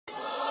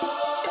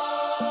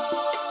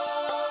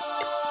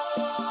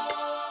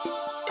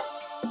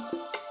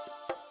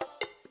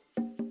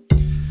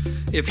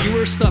If you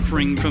are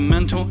suffering from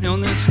mental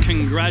illness,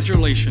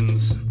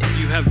 congratulations.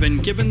 You have been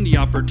given the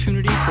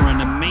opportunity for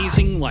an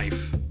amazing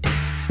life.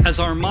 As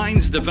our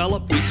minds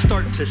develop, we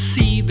start to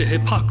see the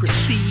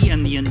hypocrisy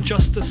and the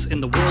injustice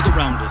in the world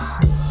around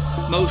us.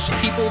 Most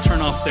people turn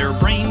off their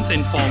brains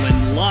and fall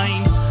in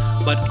line,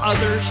 but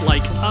others,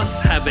 like us,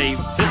 have a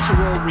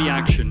visceral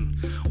reaction.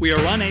 We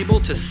are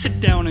unable to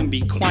sit down and be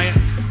quiet.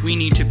 We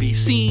need to be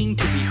seen,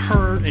 to be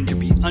heard, and to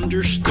be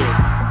understood.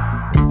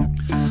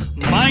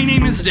 My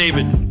name is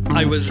David.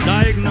 I was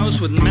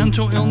diagnosed with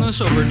mental illness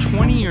over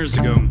 20 years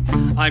ago.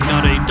 I'm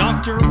not a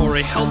doctor or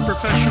a health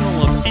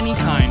professional of any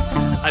kind.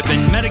 I've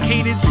been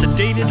medicated,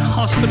 sedated,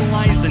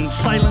 hospitalized, and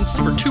silenced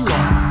for too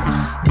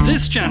long.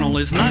 This channel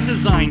is not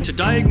designed to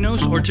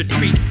diagnose or to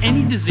treat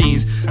any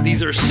disease.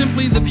 These are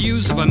simply the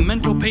views of a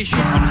mental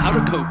patient on how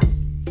to cope.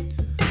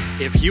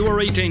 If you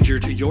are a danger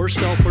to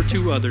yourself or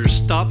to others,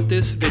 stop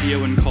this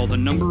video and call the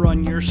number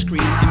on your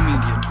screen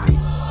immediately.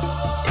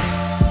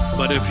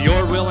 But if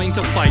you're willing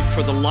to fight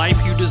for the life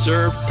you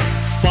deserve,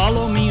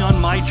 follow me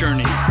on my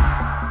journey.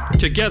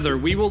 Together,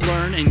 we will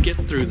learn and get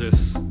through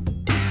this.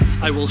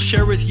 I will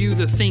share with you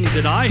the things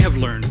that I have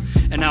learned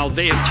and how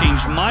they have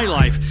changed my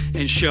life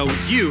and show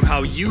you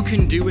how you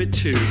can do it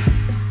too.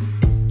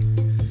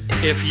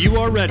 If you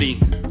are ready,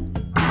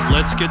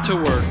 let's get to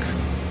work.